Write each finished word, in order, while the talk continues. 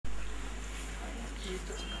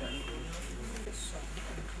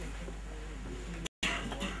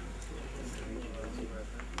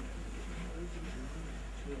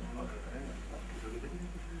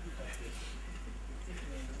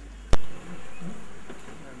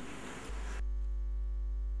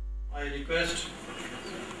request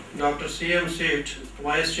Dr. C.M. Seth,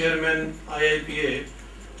 Vice Chairman IIPA,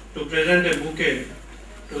 to present a bouquet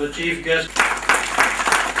to the chief guest.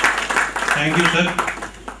 Thank you, sir.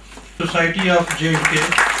 Society of J&K.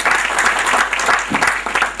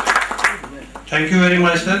 Thank you very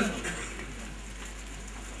much, sir.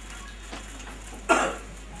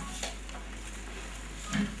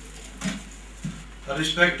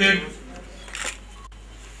 Respected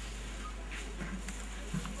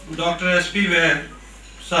Dr. S.P. Vaid,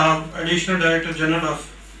 Sahab, Additional Director General of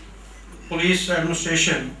Police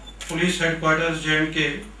Administration, Police Headquarters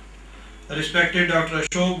J&K. Respected Dr.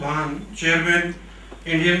 Ashok Bhan, Chairman,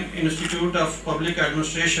 Indian Institute of Public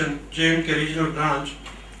Administration, J&K Regional Branch.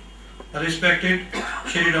 Respected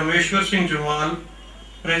Shri Rameshwar Singh Jamwal,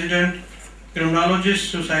 President,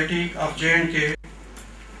 Criminologist Society of J&K.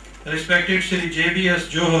 Respected Shri J.B.S.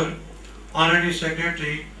 Johar, Honorary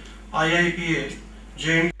Secretary, IIPA,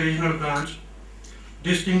 J&K Regional Branch.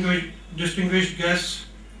 Distinguished guests,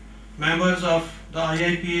 members of the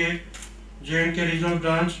IIPA, J&K Regional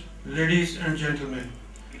Branch, ladies and gentlemen.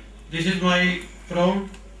 This is my proud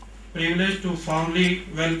privilege to formally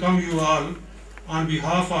welcome you all on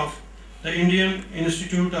behalf of the Indian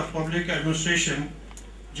Institute of Public Administration,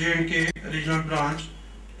 J&K Regional Branch,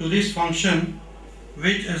 to this function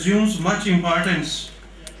which assumes much importance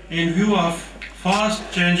in view of fast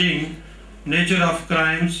changing nature of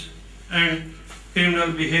crimes and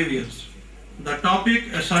criminal behaviors. The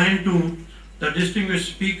topic assigned to the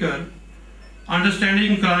distinguished speaker,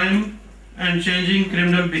 Understanding Crime and Changing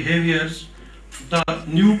Criminal Behaviors, the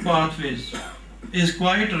New Pathways, is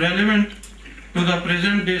quite relevant to the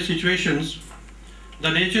present day situations. The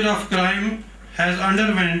nature of crime has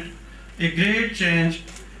underwent a great change,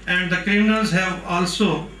 and the criminals have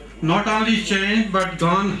also not only changed but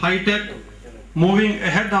gone high-tech, moving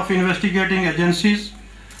ahead of investigating agencies.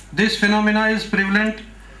 This phenomenon is prevalent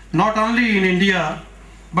not only in India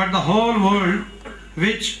but the whole world,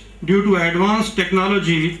 which due to advanced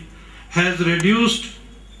technology has reduced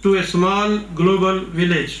to a small global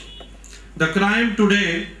village. The crime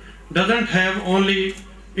today doesn't have only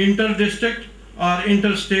inter-district or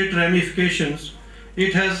interstate ramifications.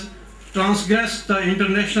 It has transgressed the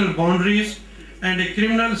international boundaries, and a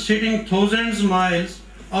criminal sitting thousands of miles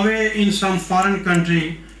away in some foreign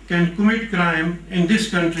country can commit crime in this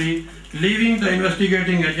country, leaving the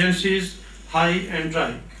investigating agencies high and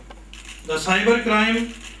dry. The cyber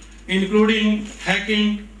crime, including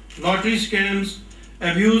hacking, lottery scams,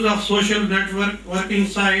 abuse of social networking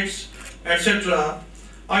sites, etc.,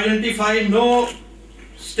 identify no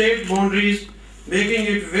state boundaries, making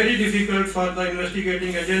it very difficult for the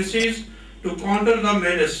investigating agencies to counter the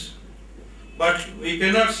menace. But we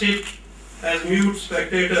cannot sit as mute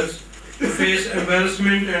spectators to face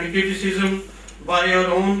embarrassment and criticism by our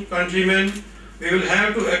own countrymen. We will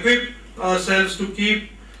have to equip ourselves to keep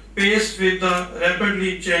pace with the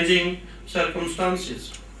rapidly changing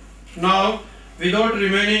circumstances. Now, without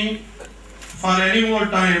remaining for any more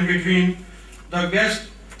time between the guest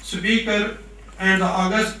speaker and the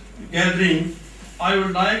august gathering, I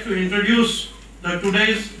would like to introduce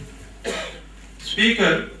today's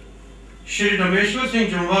speaker, Shri Rameshwar Singh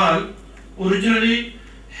Jamwal. Originally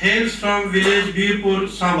hails from village Birpur,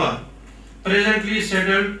 Samba, presently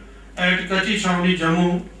settled at Kachi Chhauni,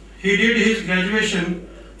 Jammu. He did his graduation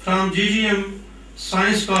from GGM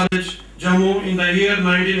Science College, Jammu in the year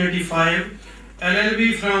 1985,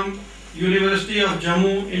 LLB from University of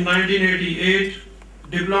Jammu in 1988,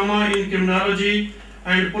 Diploma in Criminology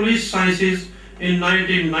and Police Sciences in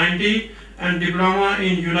 1990, and Diploma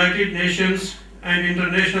in United Nations and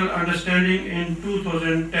International Understanding in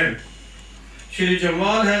 2010. Shri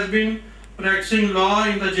Jamwal has been practicing law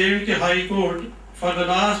in the J&K High Court for the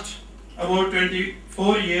last about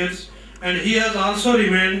 24 years, and he has also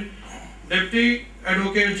remained Deputy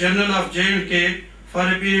Advocate General of J&K for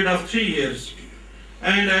a period of 3 years.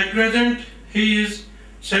 And at present, he is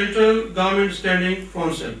Central Government Standing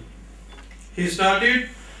Counsel. He started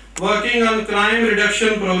working on crime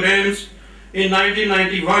reduction programs in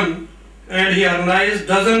 1991, and he organized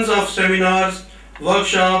dozens of seminars,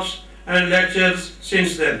 workshops, and lectures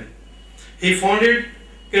since then. He founded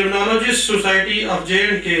Criminologist Society of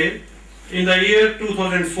J&K in the year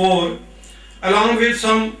 2004, along with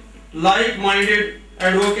some like-minded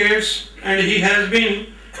advocates, and he has been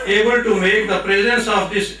able to make the presence of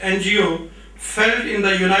this NGO felt in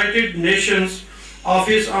the United Nations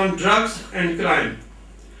Office on Drugs and Crime.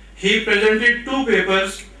 He presented 2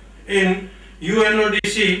 papers in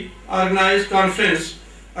UNODC organized conference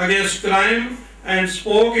against crime and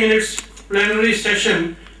spoke in its plenary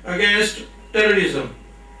session against terrorism.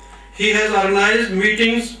 He has organized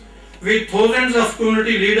meetings with thousands of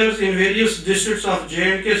community leaders in various districts of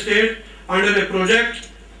J&K state under a project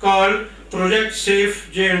called Project Safe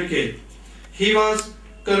J&K. He was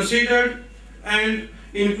considered and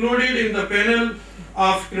included in the panel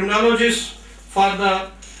of criminologists for the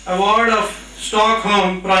award of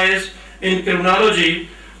Stockholm Prize in Criminology,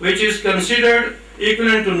 which is considered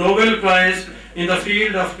equivalent to Nobel Prize in the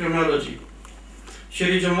field of criminology.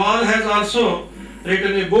 Shri Jamal has also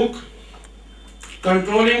written a book,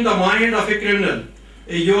 Controlling the Mind of a Criminal,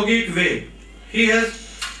 a Yogic Way. He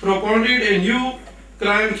has propounded a new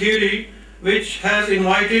crime theory which has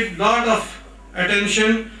invited lot of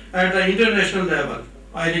attention at the international level.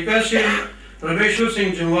 I request Shri Rameshwar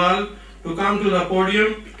Singh Jamal to come to the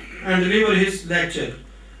podium and deliver his lecture.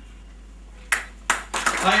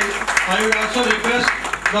 I would also request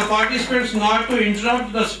the participants not to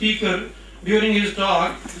interrupt the speaker during his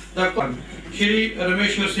talk. Shri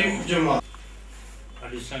Rameshwar Singh Jamal.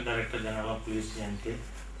 Additional Director General of Police J&K,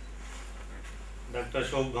 Dr.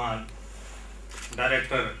 Ashok Ghan,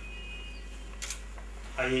 Director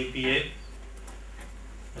IAPA,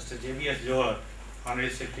 Mr. JBS Johar, Honorary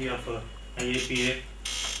Secretary of IAPA,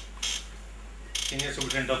 Senior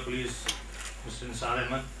Superintendent of Police, Mr. Nisar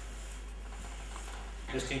Ahmed,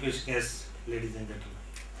 distinguished guests, ladies and gentlemen.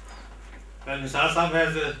 Well, Nisar Sahab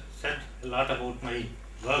has said a lot about my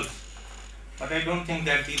works, but I don't think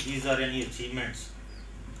that these are any achievements.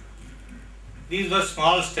 These were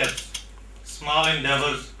small steps, small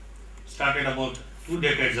endeavors started about 2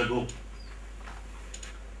 decades ago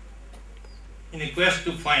in a quest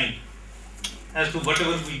to find as to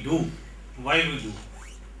whatever we do, why we do.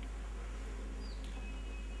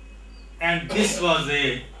 And this was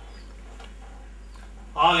a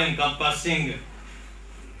all-encompassing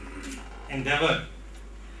endeavor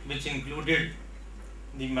which included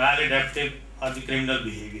the maladaptive or the criminal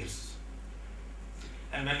behaviors.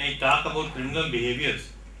 And when I talk about criminal behaviors,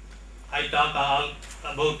 I talk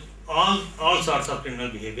about all sorts of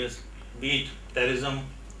criminal behaviors, be it terrorism,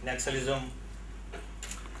 Naxalism,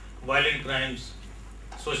 violent crimes,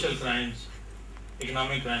 social crimes,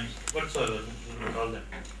 economic crimes, whatsoever you call them.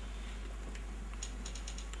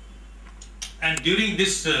 And during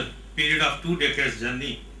this period of 2 decades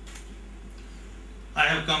journey, I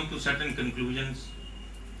have come to certain conclusions,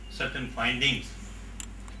 certain findings,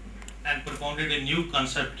 and propounded a new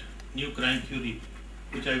concept, new crime theory,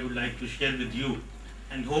 which I would like to share with you,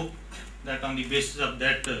 and hope that on the basis of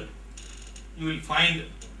that you will find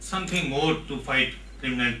something more to fight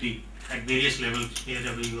criminality at various levels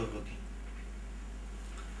wherever you are working.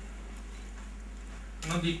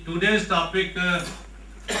 Now, today's topic may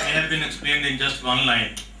have been explained in just one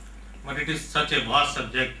line, but it is such a vast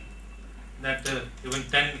subject that even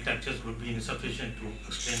 10 lectures would be insufficient to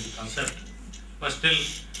explain the concept. But still,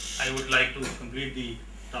 I would like to complete the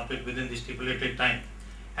topic within the stipulated time.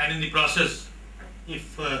 And in the process,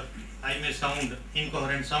 if I may sound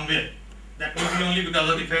incoherent somewhere, that will be only because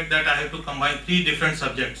of the fact that I have to combine 3 different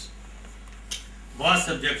subjects, vast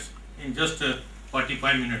subjects, in just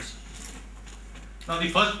 45 minutes. Now, the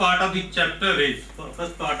first part of the chapter is,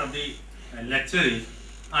 first part of the lecture is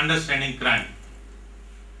understanding crime.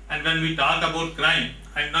 And when we talk about crime,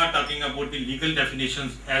 I am not talking about the legal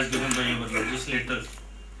definitions as given by our legislators.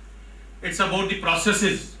 It's about the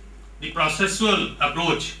processes, the processual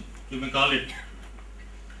approach, you may call it,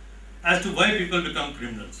 as to why people become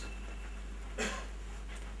criminals.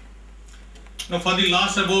 Now, for the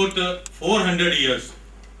last about 400 years,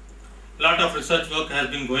 a lot of research work has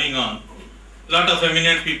been going on. A lot of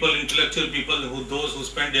eminent people, intellectual people, those who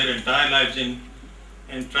spend their entire lives in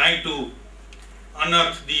trying to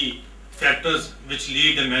unearth the factors which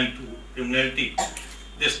lead a man to criminality.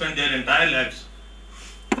 They spend their entire lives.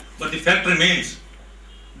 But the fact remains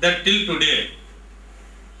that till today,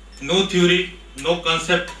 no theory, no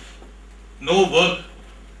concept, no work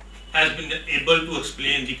has been able to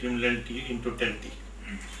explain the criminality in totality.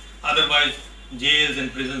 Otherwise, jails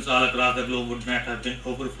and prisons all across the globe would not have been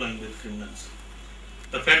overflowing with criminals.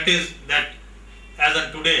 The fact is that as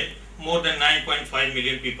of today, more than 9.5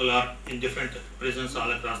 million people are in different prisons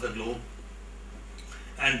all across the globe,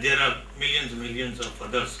 and there are millions and millions of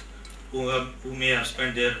others who may have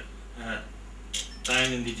spent their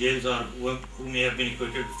time in the jails, or who may have been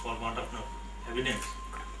acquitted for want of no evidence.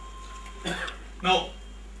 Now,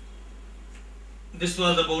 this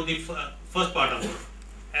was about the first part of it.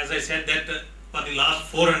 As I said that for the last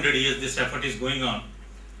 400 years this effort is going on.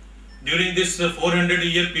 During this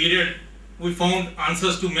 400-year period, we found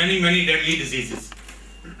answers to many deadly diseases.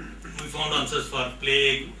 We found answers for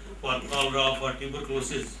plague, for cholera, for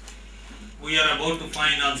tuberculosis. We are about to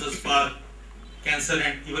find answers for cancer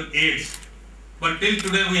and even AIDS. but till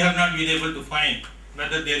today we have not been able to find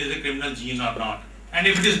whether there is a criminal gene or not. And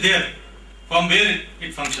if it is there, from where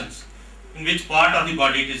it functions, in which part of the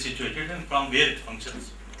body it is situated, and from where it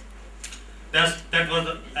functions. That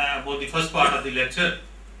was about the first part of the lecture.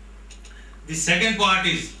 The second part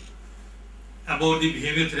is about the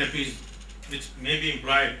behavioral therapies which may be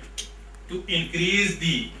employed to increase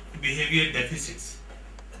the behavior deficits,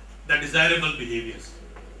 the desirable behaviors,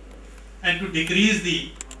 and to decrease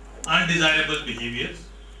the undesirable behaviors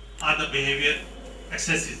or the behavior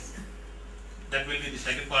excesses. That will be the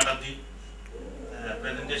second part of the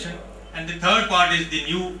presentation. And the third part is the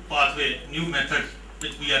new pathway, new method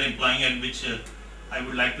which we are employing and which I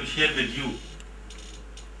would like to share with you.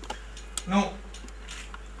 Now,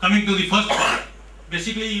 coming to the first part,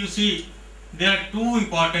 basically you see there are two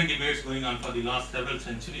important debates going on for the last several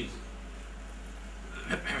centuries.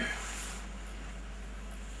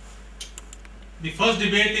 The first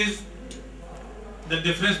debate is the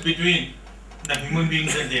difference between the human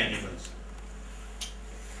beings and the animals.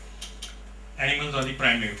 Animals or the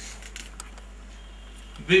primates,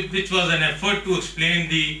 which was an effort to explain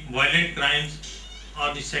the violent crimes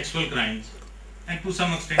or the sexual crimes, and to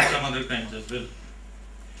some extent some other crimes as well.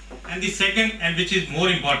 And the second, and which is more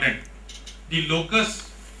important, the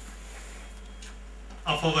locus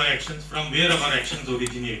of our actions, from where our actions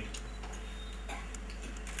originate.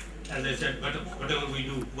 As I said, whatever we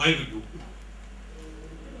do, why we do.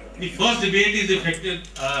 The first debate is affected,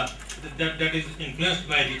 that is influenced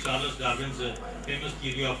by the Charles Darwin's famous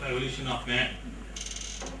theory of evolution of man,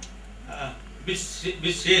 which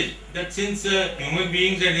says that since human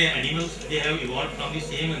beings and animals, they have evolved from the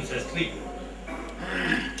same ancestry,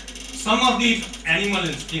 some of the animal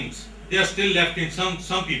instincts, they are still left in some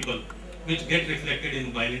people, which get reflected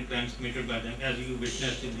in violent crimes committed by them, as you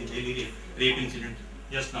witnessed in the Delhi rape incident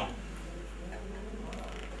just now.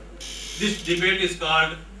 This debate is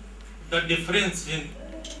called the difference in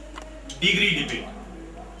degree debate.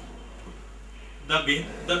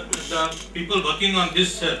 The people working on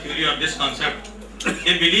this theory or this concept,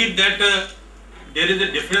 they believe that there is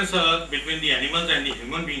a difference between the animals and the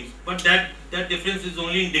human beings, but that difference is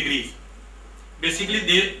only in degrees. Basically,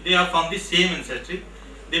 they are from the same ancestry.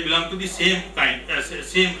 They belong to the same kind,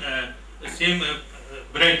 same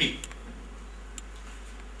variety.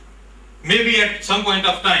 Maybe at some point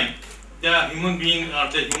of time, the human being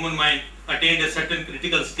or the human mind attained a certain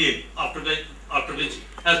critical state, after which,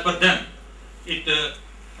 as per them, it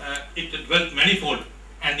dwelt manifold,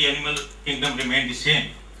 and the animal kingdom remained the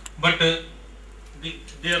same. But they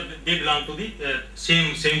belong to the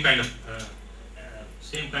same kind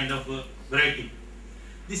of variety.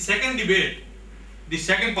 The second debate, the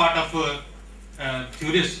second part of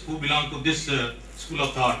theorists who belong to this school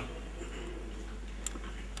of thought,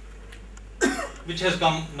 which has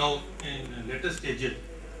come now in later stages.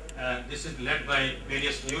 This is led by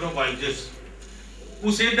various neurobiologists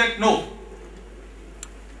who say that no,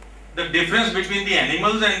 the difference between the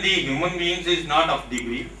animals and the human beings is not of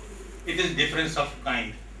degree, it is difference of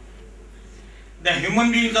kind. The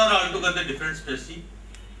human beings are altogether different species,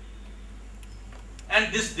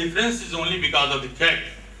 and this difference is only because of the fact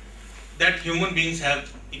that human beings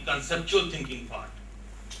have the conceptual thinking part,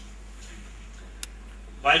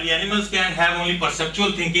 while the animals can have only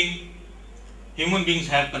perceptual thinking. Human beings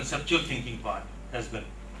have conceptual thinking part as well.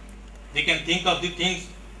 They can think of the things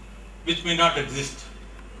which may not exist.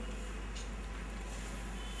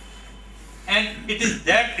 And it is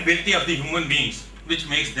that ability of the human beings which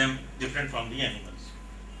makes them different from the animals.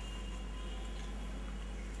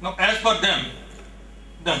 Now, as per them,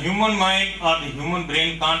 the human mind or the human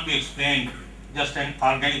brain can't be explained just an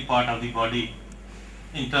organic part of the body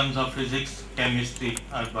in terms of physics, chemistry,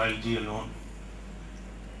 or biology alone.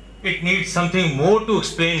 It needs something more to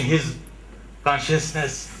explain his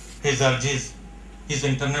consciousness, his urges, his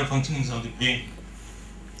internal functionings of the brain.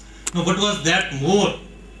 Now, what was that more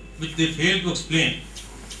which they failed to explain,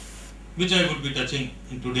 which I would be touching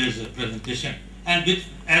in today's presentation, and which,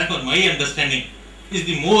 as per my understanding, is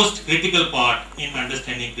the most critical part in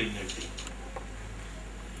understanding criminality.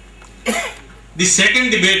 The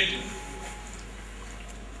second debate,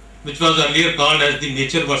 which was earlier called as the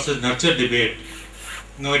nature versus nurture debate,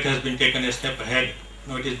 now it has been taken a step ahead.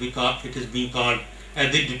 Now it is being called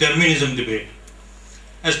as the determinism debate,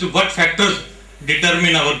 as to what factors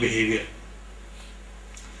determine our behavior.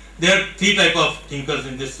 There are three types of thinkers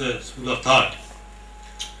in this school of thought.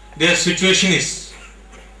 They are situationists,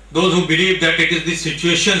 those who believe that it is the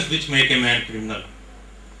situations which make a man criminal.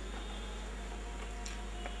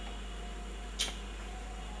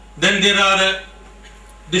 Then there are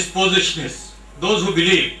dispositionists, those who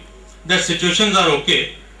believe that situations are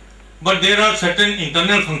okay, But there are certain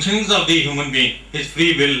internal functionings of the human being, his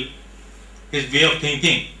free will, his way of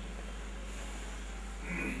thinking,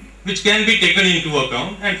 which can be taken into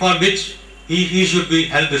account and for which he should be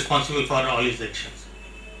held responsible for all his actions.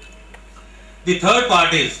 The third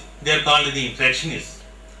part is, they are called the interactionists,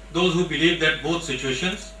 those who believe that both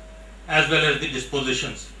situations as well as the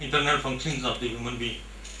dispositions, internal functionings of the human being,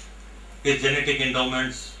 his genetic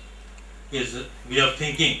endowments, his way of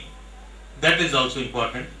thinking, that is also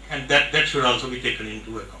important, and that should also be taken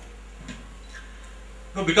into account.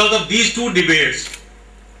 Now, because of these two debates,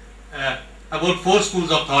 about 4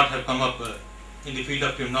 schools of thought have come up in the field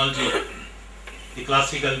of criminology: the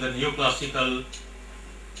classical, the neoclassical,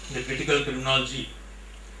 the critical criminology,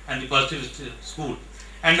 and the positivist school.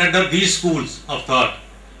 And under these schools of thought,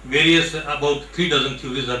 various, about 3 dozen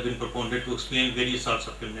theories have been proposed to explain various sorts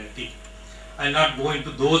of criminality. I will not go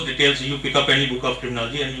into those details. You pick up any book of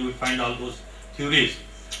criminology and you will find all those theories: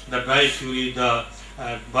 the drive theory, the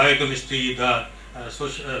biochemistry, the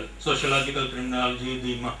sociological criminology,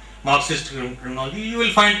 the Marxist criminology. You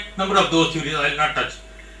will find number of those theories. I will not touch.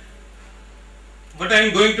 What I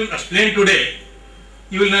am going to explain today,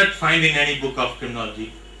 you will not find in any book of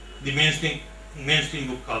criminology, the mainstream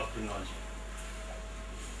book of criminology.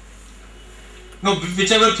 Now,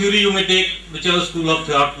 whichever theory you may take, whichever school of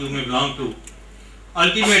thought you may belong to,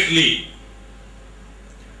 ultimately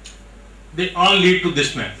they all lead to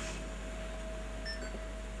this man.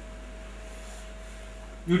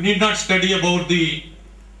 You need not study about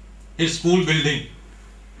his school building,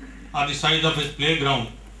 or the size of his playground,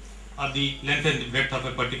 or the length and the breadth of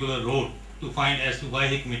a particular road to find as to why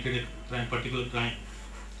he committed a particular crime.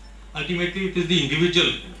 Ultimately, it is the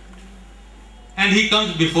individual, and he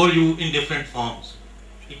comes before you in different forms.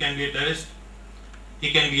 He can be a terrorist,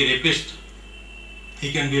 he can be a rapist,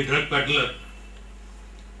 he can be a drug peddler,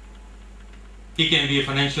 he can be a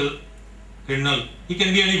financial criminal, he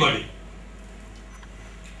can be anybody.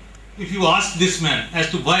 If you ask this man as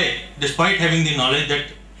to why, despite having the knowledge that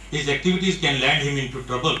his activities can land him into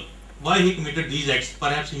trouble, why he committed these acts,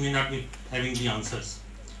 perhaps he may not be having the answers.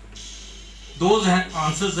 Those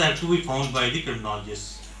answers have to be found by the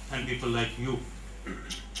criminologists and people like you,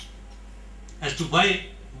 as to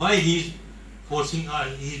why he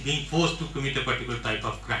is being forced to commit a particular type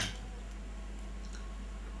of crime.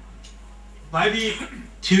 By the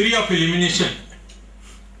theory of elimination,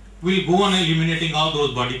 we will go on eliminating all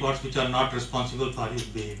those body parts which are not responsible for his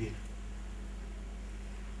behavior.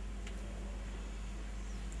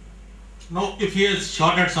 Now, if he has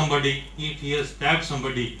shot at somebody, if he has stabbed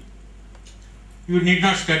somebody, you need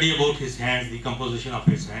not study about his hands, the composition of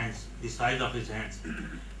his hands, the size of his hands.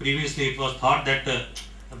 Previously, it was thought that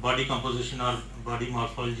body composition or body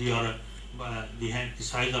morphology or the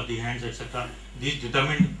size of the hands, etc., these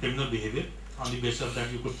determined criminal behavior. On the basis of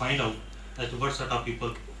that, you could find out as to what sort of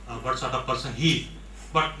people, what sort of person he is.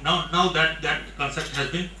 But now that concept has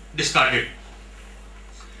been discarded.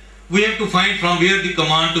 We have to find from where the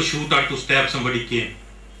command to shoot or to stab somebody came.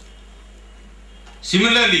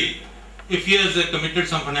 Similarly, if he has committed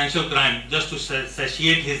some financial crime just to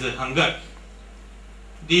satiate his hunger,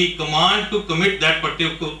 the command to commit that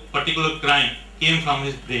particular crime came from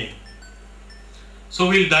his brain. So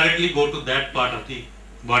we will directly go to that part of the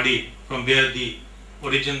body from where the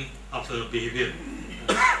origin of the behavior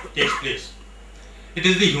takes place. It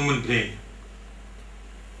is the human brain.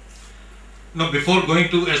 Now, before going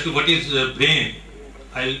to as to what is brain,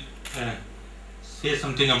 I'll say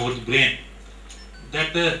something about the brain.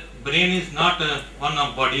 That brain is not one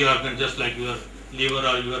of body organ, just like your liver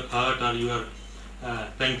or your heart or your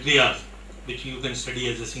pancreas, which you can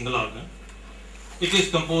study as a single organ. It is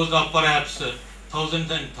composed of perhaps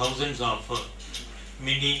thousands and thousands of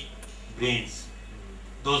mini brains,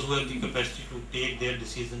 those who have the capacity to take their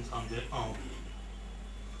decisions on their own.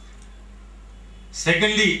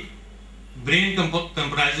 Secondly, brain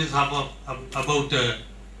comprises of about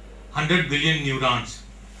 100 billion neurons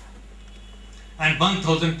and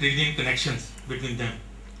 1,000 trillion connections between them.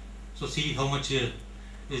 So see how much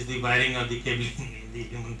is the wiring or the cabling in the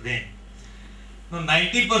human brain. Now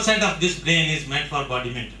 90% of this brain is meant for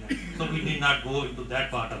body maintenance. So we need not go into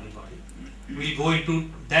that part of the body. We will go into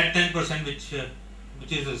that 10%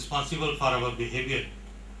 which is responsible for our behavior.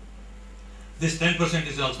 This 10%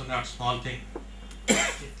 is also not small thing.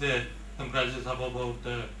 It comprises of about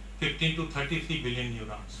 15 to 33 billion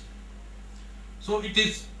neurons. So it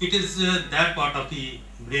is that part of the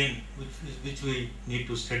brain which we need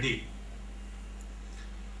to study.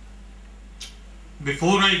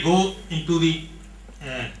 Before I go into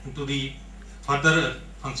the further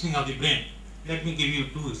functioning of the brain, let me give you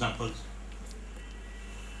 2 examples.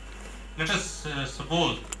 Let us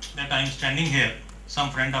suppose that I am standing here, some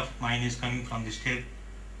friend of mine is coming from the stair.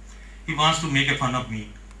 He wants to make a fun of me.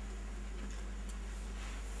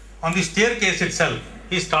 On the staircase itself,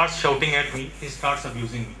 he starts shouting at me, he starts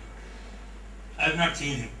abusing me. I have not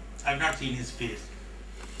seen him, I have not seen his face,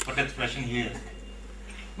 what expression he has.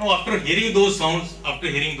 Now, after hearing those sounds, after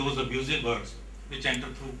hearing those abusive words which enter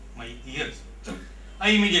through my ears, I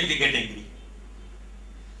immediately get angry.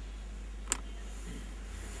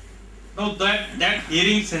 Now, that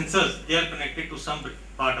hearing sensors, they are connected to some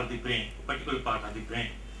part of the brain, particular part of the brain.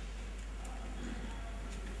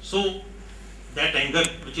 So, that anger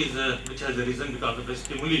which has arisen because of the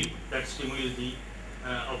stimuli, that stimuli is the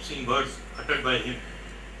obscene words uttered by him,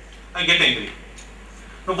 I get angry.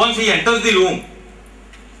 Now, once he enters the room,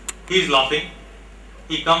 he is laughing,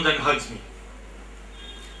 he comes and hugs me.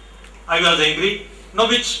 I was angry. Now,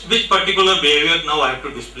 which particular behavior now I have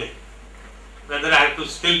to display? Whether I have to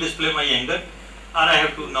still display my anger or I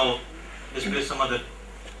have to now display some other.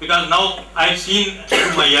 Because now I have seen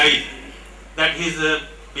through my eyes that his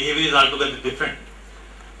behavior is altogether different.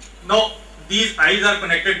 Now, these eyes are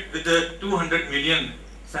connected with the 200 million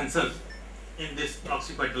sensors in this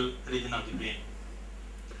occipital region of the brain.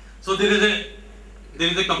 So there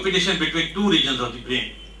is a competition between two regions of the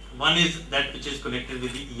brain. One is that which is connected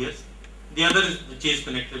with the ears, the other is which is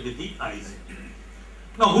connected with the eyes.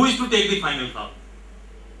 Now, who is to take the final call?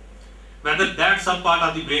 Whether that sub part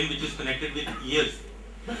of the brain which is connected with ears,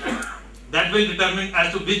 that will determine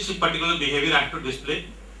as to which particular behavior I have to display,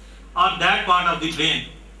 or that part of the brain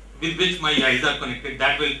with which my eyes are connected,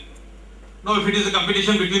 that will. Now, if it is a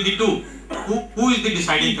competition between the two, who is the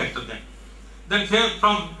deciding factor then? Then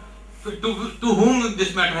to whom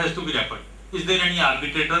this matter has to be referred? Is there any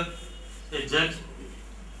arbitrator, a judge,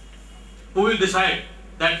 who will decide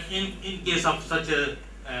that in case of such a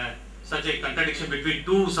contradiction between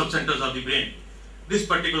two subcenters of the brain, this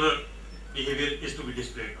particular behavior is to be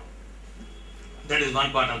displayed now? That is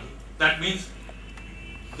one part of it. That means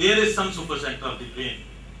there is some supercenter of the brain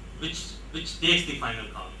which takes the final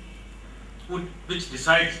call, which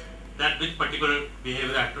decides that which particular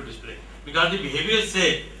behavior I have to display. Because the behaviors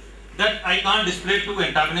say that I can't display two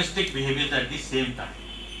antagonistic behaviors at the same time.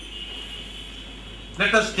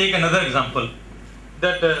 Let us take another example.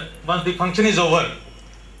 That once the function is over,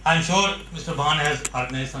 I am sure Mr. Bhan has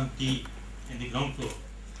organized some tea in the ground floor.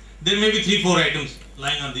 There may be 3-4 items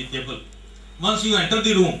lying on the table. Once you enter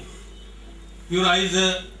the room, your eyes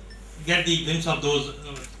get the glimpse of those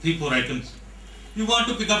 3-4 items. You want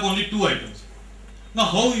to pick up only 2 items. Now,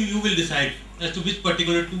 how you will decide as to which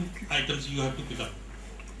particular 2 items you have to pick up?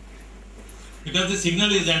 Because the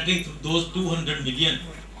signal is entering through those 200 million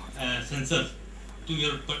sensors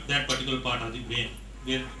to that particular part of the brain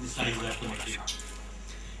where the sides are connected.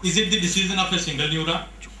 Is it the decision of a single neuron,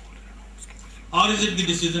 or is it the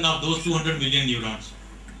decision of those 200 million neurons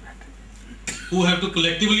who have to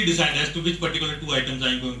collectively decide as to which particular 2 items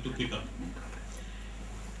I am going to pick up?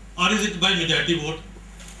 Or is it by majority vote?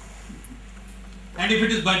 And if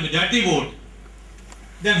it is by majority vote,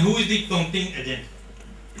 then who is the counting agent?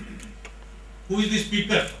 Who is the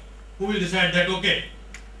speaker who will decide that, okay,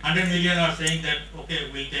 100 million are saying that, okay,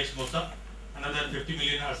 we'll take samosa, another 50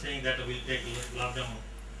 million are saying that we'll take gulab jamun.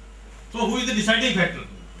 So who is the deciding factor?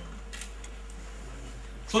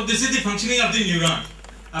 So this is the functioning of the neuron,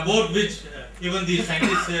 about which even the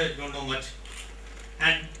scientists don't know much,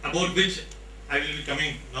 and about which I will be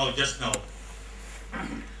coming now, just now.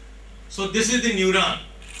 So this is the neuron,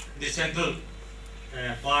 the central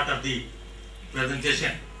part of the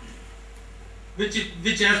presentation,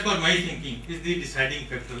 which as per my thinking is the deciding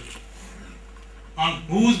factor on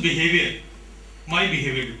whose behavior my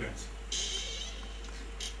behavior depends.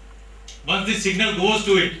 Once the signal goes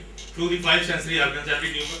to it through the 5 sensory organs,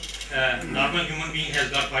 every normal human being has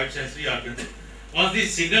got 5 sensory organs. Once the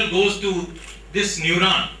signal goes to this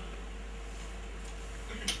neuron,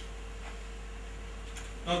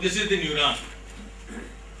 now this is the neuron.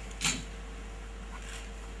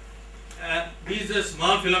 These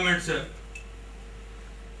small filaments,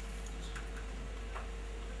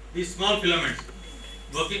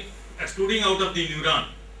 working, extruding out of the neuron,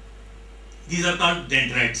 these are called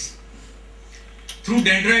dendrites. Through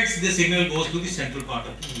dendrites, the signal goes to the central part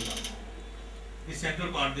of the neuron. The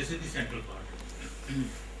central part, this is the central part.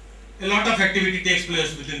 A lot of activity takes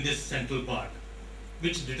place within this central part,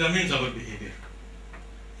 which determines our behavior.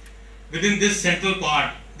 Within this central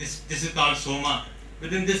part, this is called soma.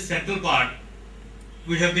 Within this central part,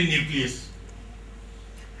 we have the nucleus.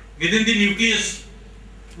 Within the nucleus,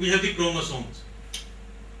 we have the chromosomes.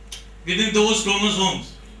 Within those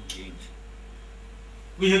chromosomes,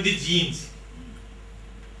 we have the genes.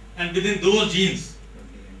 And within those genes,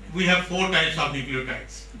 we have 4 types of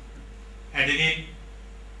nucleotides: adenine,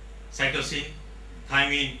 cytosine,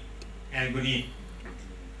 thymine, and guanine.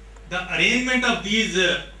 The arrangement of these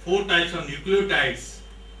 4 types of nucleotides,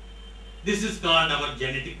 this is called our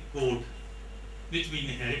genetic code, which we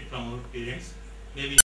inherit from our parents. Maybe